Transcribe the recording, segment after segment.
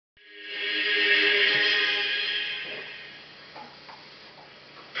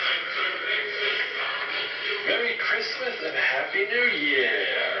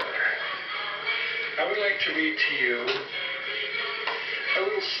to read to you a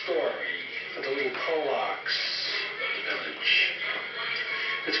little story for the little Polacks of the village.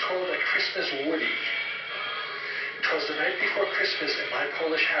 It's called A Christmas Woody. 'Twas the night before Christmas in my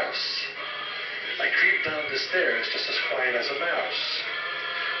Polish house. I creeped down the stairs just as quiet as a mouse.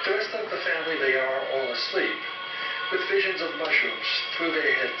 The rest of the family, they are all asleep, with visions of mushrooms through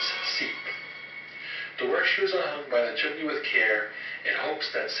their heads seep. The work shoes are hung by the chimney with care, in hopes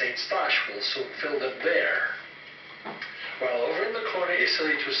that St. Stosh will soon fill them there. While over in the corner is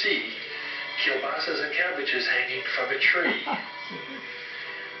silly to see, kielbasas and cabbages hanging from a tree.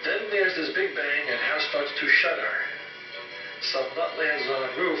 Then there's this big bang and house starts to shudder. Some nut lands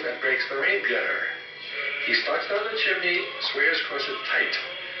on roof and breaks the rain gutter. He starts down the chimney, swears 'cause it's tight.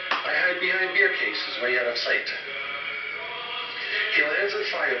 I hide behind beer cases way out of sight. He lands in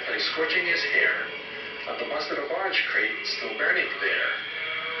fireplace, scorching his hair, on the busted of orange crate still burning there.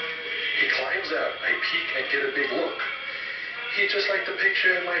 He climbs out, I peek and get a big look. He's just like the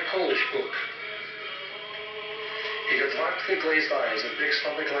picture in my Polish book. He got vodka glazed eyes and big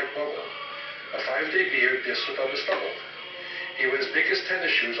stomach like bubble. A 5-day beard dished on the stubble. He wears biggest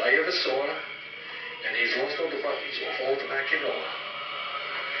tennis shoes I ever saw, and he's lost all the buttons off all the mackinaw.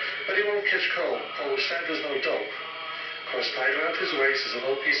 But he won't catch cold. Polish Santa's no dope, 'cause tied around his waist is an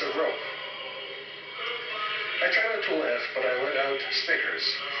old piece of rope. I try not to laugh, but I let out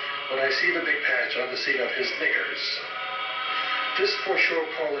snickers when I see the big patch on the seat of his knickers. This for sure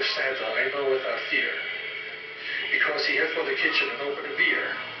Polish Santa I know without fear, because he hit for the kitchen and opened a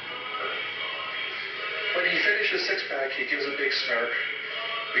beer. When he finishes 6-pack, he gives a big smirk,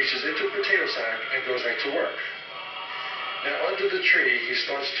 reaches into a potato sack, and goes right to work. Now under the tree, he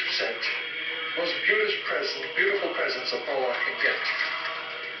starts to set most beautiful presents a Polak can get.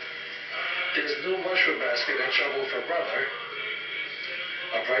 There's new mushroom basket and shovel for brother,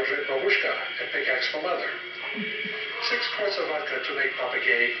 a bright red babushka and pickaxe for mother, 6 quarts of vodka to make Papa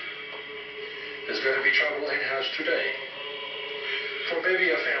gay. There's going to be trouble in-house today. For baby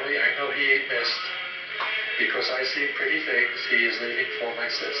or family, I know he ain't missed, because I see pretty things he is leaving for my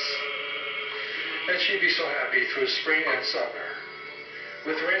sis. And she'd be so happy through spring and summer.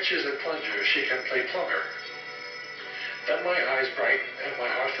 With wrenches and plungers, she can play plumber. Then my eyes brighten and my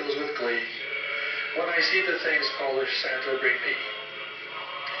heart fills with glee when I see the things Polish Santa bring me.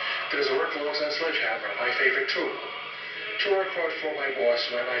 There's work logs and sledgehammer, my favorite tool, to work hard for my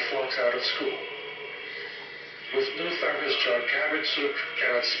boss when I flunks out of school. With new thermos jug, cabbage soup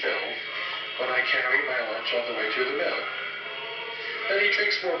cannot spill when I carry my lunch on the way to the mill. Then he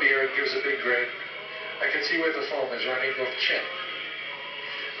drinks more beer and gives a big grin. I can see where the foam is running off chin.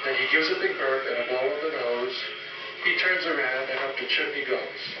 Then he gives a big burp and a blow on the nose. He turns around and up the chimney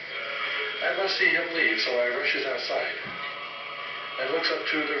goes. I must see him leave, so I rushes outside and looks up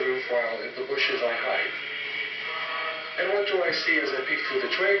to the roof while in the bushes I hide. And what do I see as I peek through the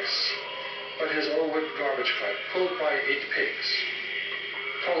twigs? But his old wooden garbage cart, pulled by 8 pigs.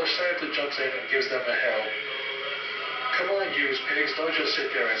 Polish Santa jumps in and gives them a hell. Come on, yous pigs, don't just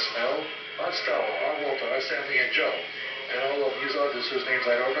sit there and smell. Aunt Stella, Aunt Walter, Aunt Stanley and Joe, and all of yous others whose names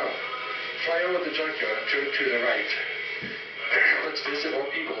I don't know. Fly over the junkyard and turn to the right. Let's visit all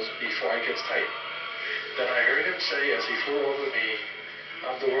peoples before it gets tight. Then I heard him say as he flew over me,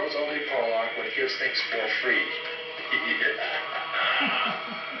 I'm the world's only Polak what gives things for free.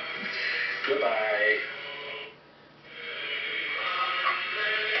 Goodbye.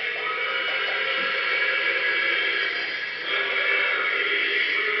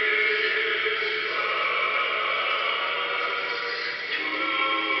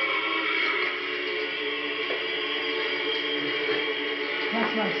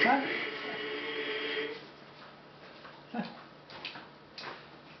 That's my son.